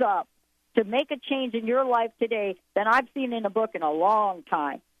rise up to make a change in your life today than I've seen in a book in a long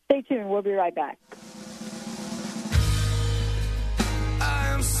time. Stay tuned. We'll be right back. I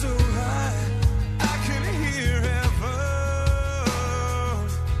am so high, I can hear heaven.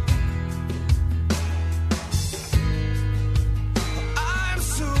 I am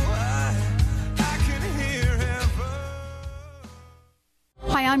so high, I can hear heaven.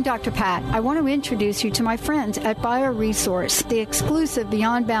 Hi, I'm Dr. Pat. I want to introduce you to my friends at BioResource, the exclusive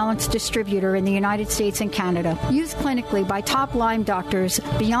Beyond Balance distributor in the United States and Canada. Used clinically by top Lyme doctors,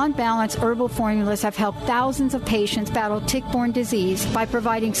 Beyond Balance herbal formulas have helped thousands of patients battle tick-borne disease by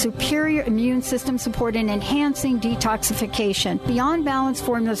providing superior immune system support and enhancing detoxification. Beyond Balance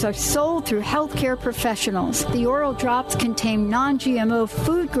formulas are sold through healthcare professionals. The oral drops contain non-GMO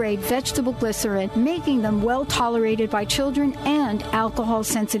food-grade vegetable glycerin, making them well-tolerated by children and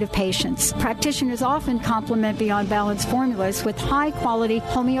alcohol-sensitive patients. Practitioners often complement Beyond Balance formulas with high-quality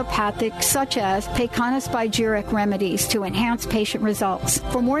homeopathic, such as Pecana-Spigeric remedies to enhance patient results.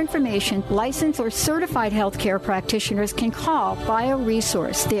 For more information, licensed or certified healthcare practitioners can call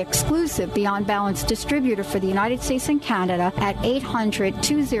BioResource, the exclusive Beyond Balance distributor for the United States and Canada, at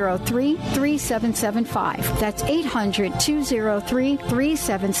 800-203-3775. That's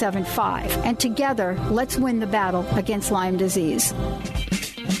 800-203-3775. And together, let's win the battle against Lyme disease.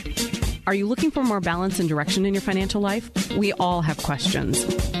 Are you looking for more balance and direction in your financial life? We all have questions.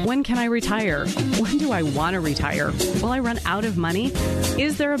 When can I retire? When do I want to retire? Will I run out of money?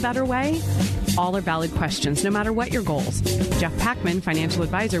 Is there a better way? All are valid questions, no matter what your goals. Jeff Packman, financial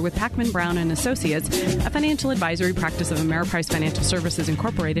advisor with Packman Brown & Associates, a financial advisory practice of Ameriprise Financial Services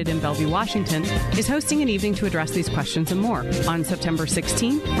Incorporated in Bellevue, Washington, is hosting an evening to address these questions and more on September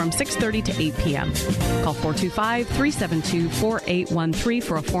 16th from 6:30 to 8 p.m. Call 425-372-4813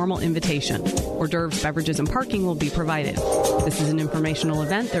 for a formal invitation. Hors d'oeuvres, beverages, and parking will be provided. This is an informational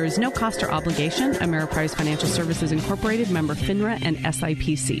event. There is no cost or obligation. Ameriprise Financial Services Incorporated, member FINRA and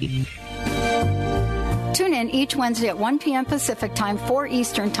SIPC. Tune in each Wednesday at 1 p.m. Pacific Time, 4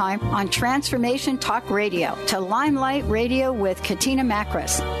 Eastern Time on Transformation Talk Radio to Limelight Radio with Katina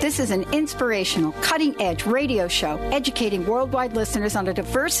Makris. This is an inspirational, cutting-edge radio show educating worldwide listeners on a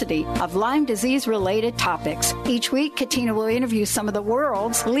diversity of Lyme disease-related topics. Each week, Katina will interview some of the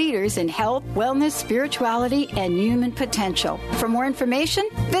world's leaders in health, wellness, spirituality, and human potential. For more information,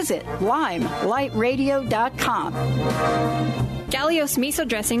 visit limelightradio.com. Gallios miso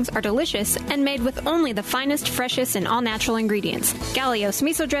dressings are delicious and made with only the finest, freshest, and all-natural ingredients. Gallios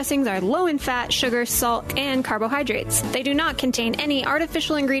miso dressings are low in fat, sugar, salt, and carbohydrates. They do not contain any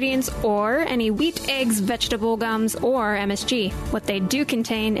artificial ingredients or any wheat, eggs, vegetable gums, or MSG. What they do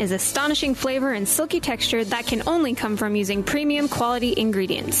contain is astonishing flavor and silky texture that can only come from using premium quality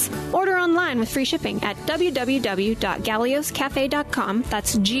ingredients. Order online with free shipping at www.gallioscafe.com.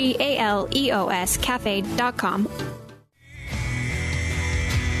 That's GALEOS cafe.com.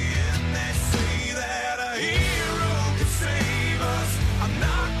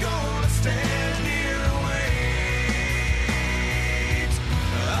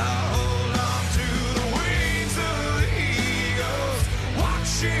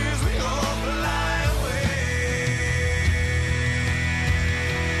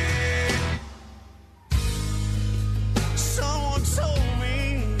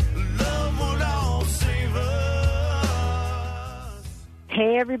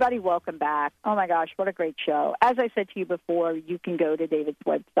 Hey, everybody, welcome back. Oh, my gosh, what a great show. As I said to you before, you can go to David's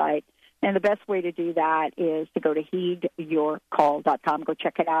website, and the best way to do that is to go to heedyourcall.com. Go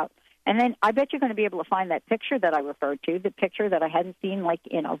check it out. And then I bet you're going to be able to find that picture that I referred to, the picture that I hadn't seen, like,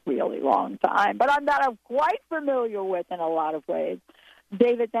 in a really long time, but I'm quite familiar with in a lot of ways.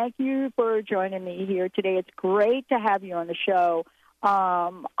 David, thank you for joining me here today. It's great to have you on the show. I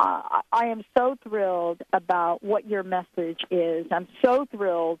am so thrilled about what your message is. I'm so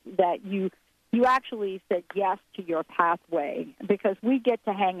thrilled that you actually said yes to your pathway, because we get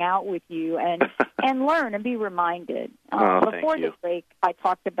to hang out with you and learn and be reminded. Before the break, I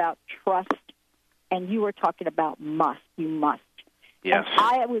talked about trust, and you were talking about must. You must. Yes. And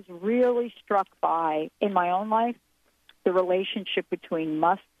I was really struck by, in my own life, the relationship between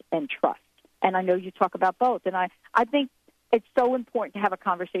must and trust. And I know you talk about both. And I think it's so important to have a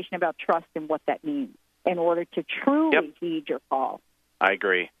conversation about trust and what that means in order to truly heed your call. I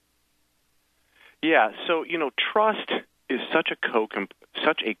agree. Yeah, so, trust is such a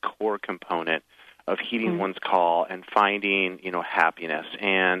core component of heeding one's call and finding, happiness.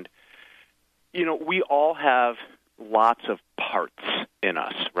 And, we all have lots of parts in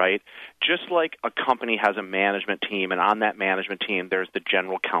us, right? Just like a company has a management team, and on that management team there's the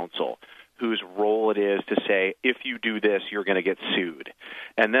general counsel, whose role it is to say, if you do this, you're going to get sued.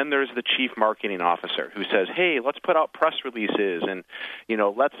 And then there's the chief marketing officer who says, hey, let's put out press releases and,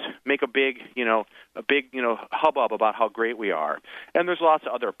 let's make a big hubbub about how great we are. And there's lots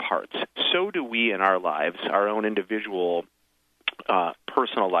of other parts. So do we in our lives, our own individual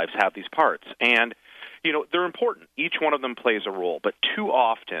personal lives have these parts. And, they're important. Each one of them plays a role. But too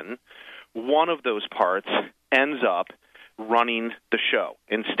often, one of those parts ends up running the show.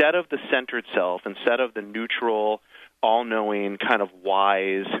 Instead of the centered self, instead of the neutral, all-knowing, kind of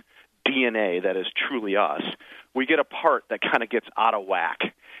wise DNA that is truly us, we get a part that kind of gets out of whack.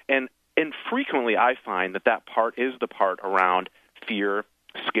 And frequently I find that part is the part around fear,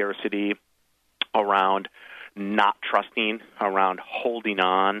 scarcity, around not trusting, around holding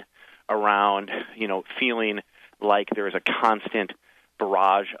on, around, feeling like there is a constant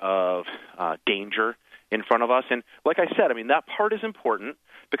barrage of danger in front of us. And like I said, that part is important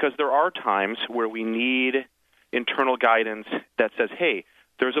because there are times where we need internal guidance that says, hey,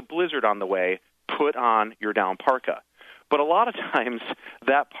 there's a blizzard on the way, put on your down parka. But a lot of times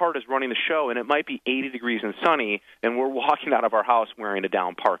that part is running the show, and it might be 80 degrees and sunny, and we're walking out of our house wearing a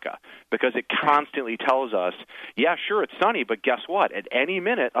down parka because it constantly tells us, yeah, sure, it's sunny, but guess what? At any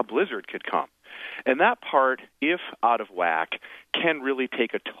minute, a blizzard could come. And that part, if out of whack, can really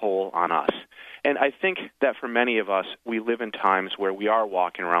take a toll on us. And I think that for many of us, we live in times where we are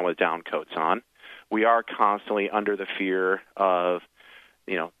walking around with down coats on. We are constantly under the fear of,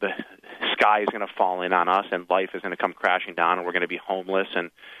 the sky is going to fall in on us and life is going to come crashing down and we're going to be homeless and,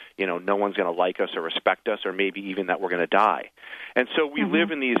 no one's going to like us or respect us or maybe even that we're going to die. And so we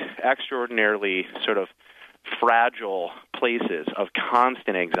live in these extraordinarily sort of fragile places of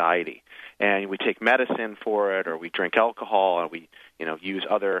constant anxiety. And we take medicine for it, or we drink alcohol, and we, use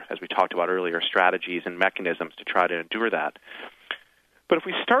other, as we talked about earlier, strategies and mechanisms to try to endure that. But if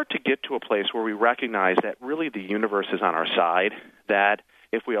we start to get to a place where we recognize that really the universe is on our side, that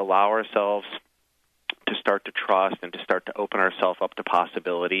if we allow ourselves to start to trust and to start to open ourselves up to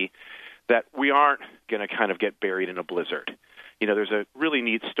possibility, that we aren't going to kind of get buried in a blizzard. There's a really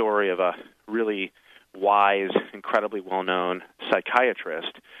neat story of a really wise, incredibly well-known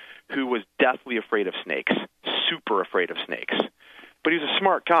psychiatrist who was deathly afraid of snakes, super afraid of snakes. But he was a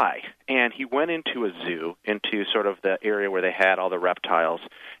smart guy, and he went into a zoo, into sort of the area where they had all the reptiles,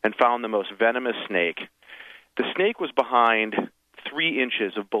 and found the most venomous snake. The snake was behind 3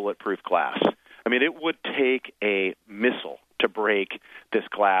 inches of bulletproof glass. It would take a missile to break this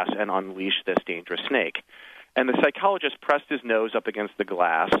glass and unleash this dangerous snake. And the psychologist pressed his nose up against the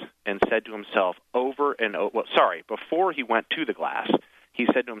glass and said to himself before he went to the glass, he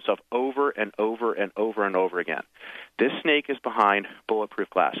said to himself over and over and over and over again, this snake is behind bulletproof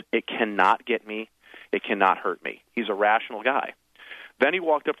glass. It cannot get me. It cannot hurt me. He's a rational guy. Then he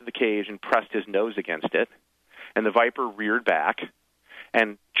walked up to the cage and pressed his nose against it, and the viper reared back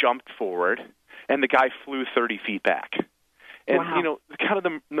and jumped forward, and the guy flew 30 feet back. And, wow.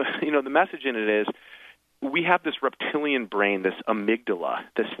 The message in it is, we have this reptilian brain, this amygdala,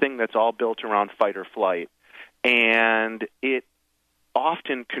 this thing that's all built around fight or flight, and it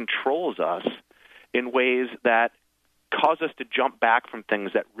often controls us in ways that cause us to jump back from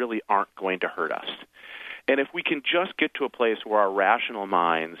things that really aren't going to hurt us. And if we can just get to a place where our rational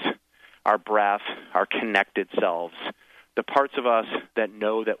minds, our breath, our connected selves, the parts of us that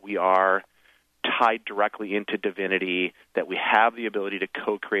know that we are tied directly into divinity, that we have the ability to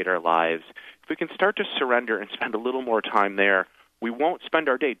co-create our lives, if we can start to surrender and spend a little more time there, we won't spend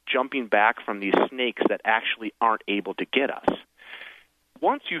our day jumping back from these snakes that actually aren't able to get us.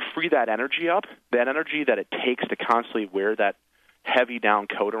 Once you free that energy up, that energy that it takes to constantly wear that heavy down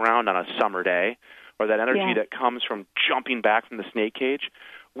coat around on a summer day, or that energy that comes from jumping back from the snake cage,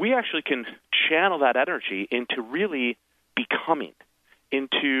 we actually can channel that energy into really becoming,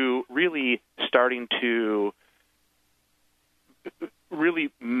 into really starting to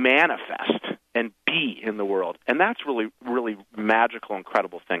really manifest and be in the world. And that's really, really magical,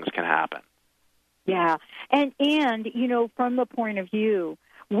 incredible things can happen. Yeah. And from the point of view,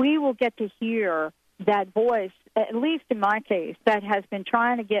 we will get to hear that voice, at least in my case, that has been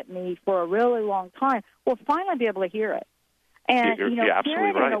trying to get me for a really long time. We'll finally be able to hear it. And, you're hear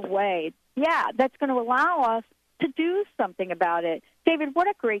it right. in a way, that's going to allow us to do something about it. David, what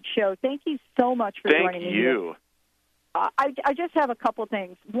a great show. Thank you so much for joining me. Thank you. I just have a couple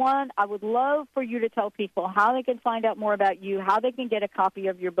things. One, I would love for you to tell people how they can find out more about you, how they can get a copy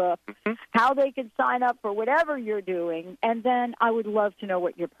of your book, how they can sign up for whatever you're doing, and then I would love to know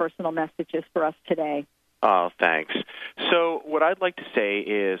what your personal message is for us today. Oh, thanks. So what I'd like to say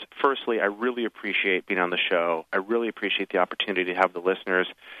is, firstly, I really appreciate being on the show. I really appreciate the opportunity to have the listeners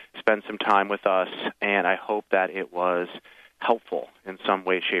spend some time with us, and I hope that it was helpful in some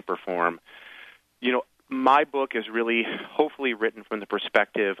way, shape, or form. My book is really hopefully written from the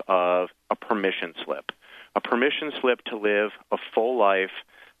perspective of a permission slip to live a full life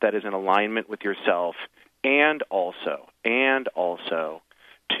that is in alignment with yourself, and also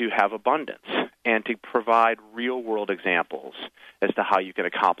to have abundance and to provide real-world examples as to how you can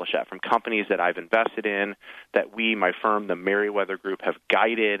accomplish that from companies that I've invested in, that we, my firm, the Merriweather Group, have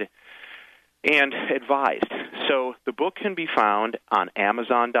guided and advised. So the book can be found on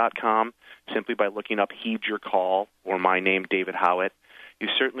Amazon.com simply by looking up Heed Your Call or my name, David Howitt. You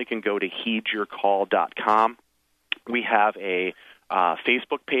certainly can go to heedyourcall.com. We have a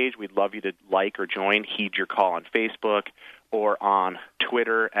Facebook page. We'd love you to like or join Heed Your Call on Facebook or on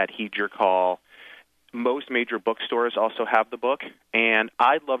Twitter at Heed Your Call. Most major bookstores also have the book, and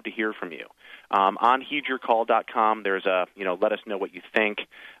I'd love to hear from you. On heedyourcall.com, there's a, let us know what you think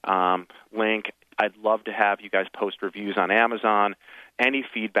link. I'd love to have you guys post reviews on Amazon. Any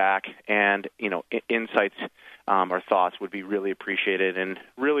feedback and, insights or thoughts would be really appreciated, and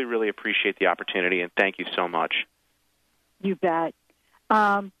really, really appreciate the opportunity, and thank you so much. You bet.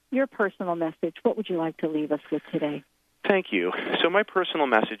 Your personal message, what would you like to leave us with today? Thank you. So my personal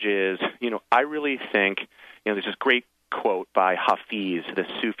message is, I really think, there's this great quote by Hafiz, the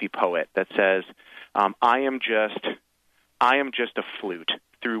Sufi poet, that says, I am just a flute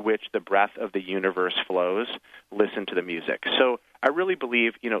through which the breath of the universe flows. Listen to the music. So I really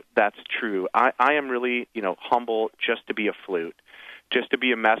believe, that's true. I am really, humble just to be a flute, just to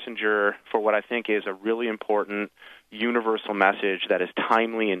be a messenger for what I think is a really important universal message that is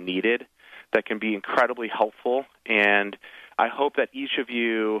timely and needed, that can be incredibly helpful. And I hope that each of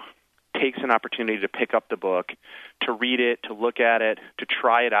you takes an opportunity to pick up the book, to read it, to look at it, to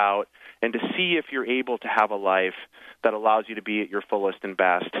try it out, and to see if you're able to have a life that allows you to be at your fullest and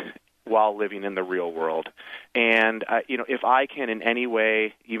best while living in the real world. And, if I can in any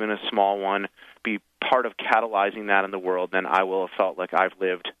way, even a small one, be part of catalyzing that in the world, then I will have felt like I've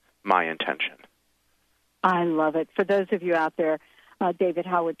lived my intention. I love it. For those of you out there, David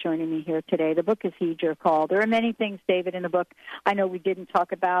Howitt joining me here today. The book is Heed Your Call. There are many things, David, in the book I know we didn't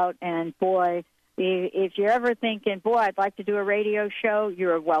talk about, and boy, if you're ever thinking, boy, I'd like to do a radio show,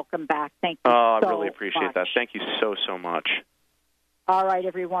 you're welcome back. Thank you I really appreciate that. Thank you so much. All right,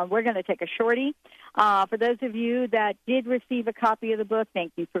 everyone, we're going to take a shorty. For those of you that did receive a copy of the book,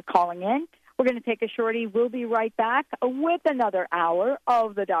 thank you for calling in. We're going to take a shorty. We'll be right back with another hour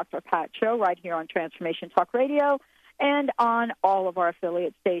of the Dr. Pat Show right here on Transformation Talk Radio and on all of our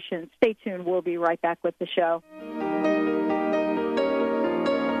affiliate stations. Stay tuned. We'll be right back with the show.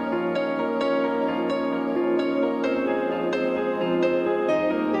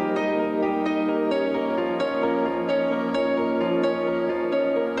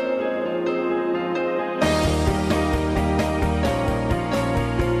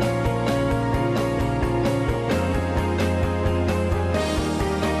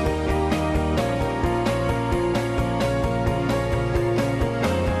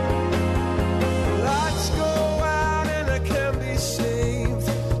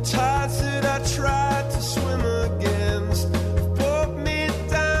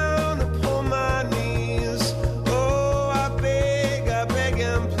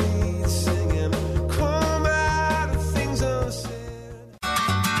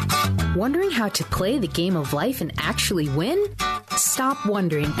 Wondering how to play the game of life and actually win? Stop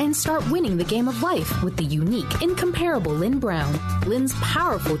wondering and start winning the game of life with the unique, incomparable Lynn Brown. Lynn's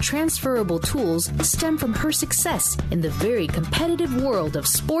powerful, transferable tools stem from her success in the very competitive world of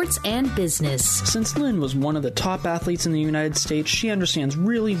sports and business. Since Lynn was one of the top athletes in the United States, she understands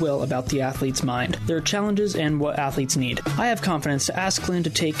really well about the athlete's mind, their challenges, and what athletes need. I have confidence to ask Lynn to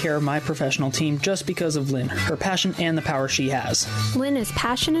take care of my professional team just because of Lynn, her passion, and the power she has. Lynn is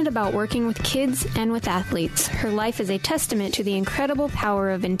passionate about working with kids and with athletes. Her life is a testament to the incredible power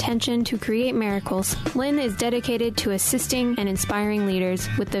of intention to create miracles. Lynn is dedicated to assisting and inspiring leaders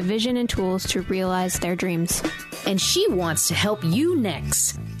with the vision and tools to realize their dreams. And she wants to help you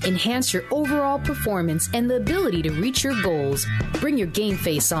next. Enhance your overall performance and the ability to reach your goals. Bring your game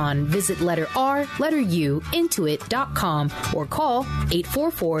face on. Visit letter R, letter U, intuit.com or call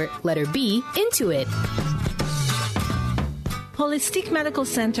 844 letter B, Intuit. Holistic Medical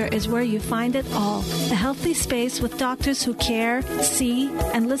Center is where you find it all. A healthy space with doctors who care, see,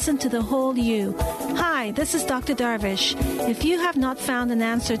 and listen to the whole you. Hi, this is Dr. Darvish. If you have not found an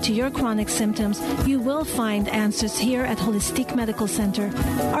answer to your chronic symptoms, you will find answers here at Holistic Medical Center.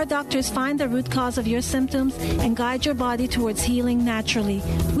 Our doctors find the root cause of your symptoms and guide your body towards healing naturally.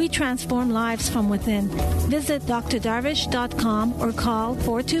 We transform lives from within. Visit drdarvish.com or call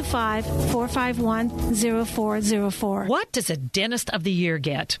 425-451-0404. What does a Dentist of the Year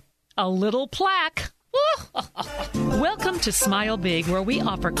get? A little plaque. Welcome to Smile Big, where we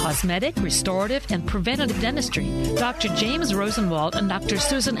offer cosmetic, restorative, and preventative dentistry. Dr. James Rosenwald and Dr.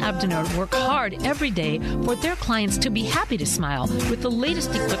 Susan Abdenur work hard every day for their clients to be happy to smile with the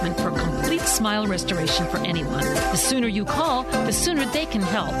latest equipment for complete smile restoration for anyone. The sooner you call, the sooner they can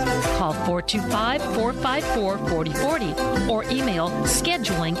help. Call 425-454-4040 or email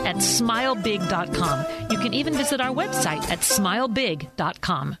scheduling@smilebig.com. You can even visit our website at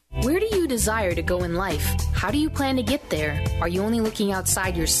smilebig.com. Where do you desire to go in life? How do you plan to get there? Are you only looking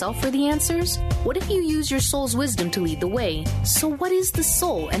outside yourself for the answers? What if you use your soul's wisdom to lead the way? So what is the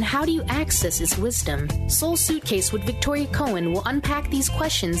soul and how do you access its wisdom? Soul Suitcase with Victoria Cohen will unpack these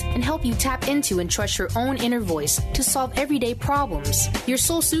questions and help you tap into and trust your own inner voice to solve everyday problems. Your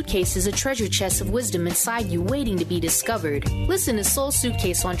Soul Suitcase is a treasure chest of wisdom inside you waiting to be discovered. Listen to Soul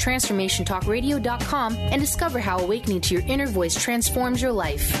Suitcase on TransformationTalkRadio.com and discover how awakening to your inner voice transforms your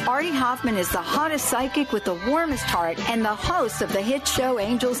life. Artie Hoffman is the hottest psychic with the warmest heart and the host of the hit show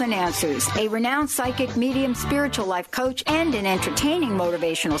Angels and Answers. A renowned psychic, medium, spiritual life coach, and an entertaining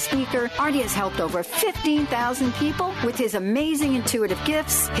motivational speaker, Artie has helped over 15,000 people with his amazing intuitive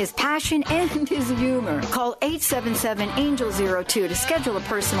gifts, his passion, and his humor. Call 877-ANGEL-02 to schedule a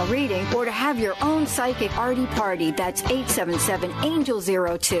personal reading or to have your own psychic Artie party. That's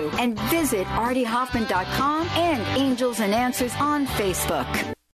 877-ANGEL-02. And visit artiehoffman.com and Angels and Answers on Facebook.